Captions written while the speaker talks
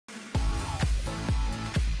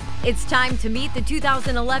It's time to meet the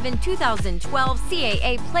 2011-2012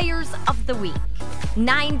 CAA Players of the Week.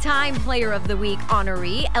 9-time Player of the Week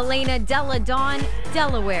honoree Elena Della Don,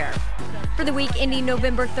 Delaware. For the week ending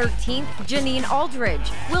November 13th, Janine Aldridge,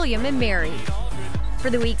 William and Mary.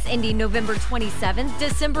 For the weeks ending November 27th,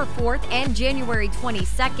 December 4th, and January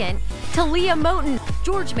 22nd, Talia Moten,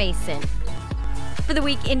 George Mason. For the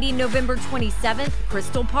week ending November 27th,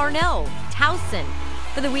 Crystal Parnell, Towson.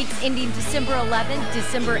 For the weeks ending December 11th,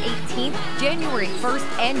 December 18th, January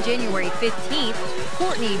 1st, and January 15th,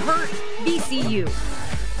 Courtney Hurt, VCU.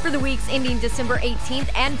 For the weeks ending December 18th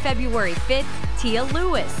and February 5th, Tia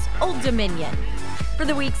Lewis, Old Dominion. For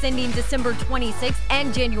the weeks ending December 26th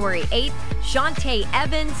and January 8th, Shantae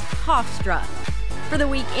Evans, Hofstra. For the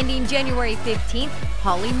week ending January 15th,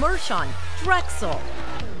 Holly Mershon, Drexel.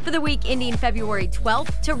 For the week ending February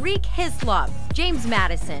 12th, Tariq Hislop, James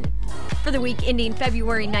Madison. For the week ending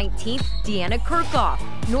February 19th, Deanna Kirchhoff,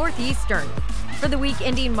 Northeastern. For the week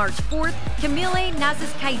ending March 4th, Camille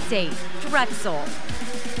Naziskaite, Drexel.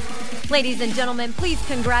 Ladies and gentlemen, please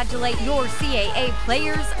congratulate your CAA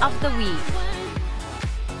Players of the Week.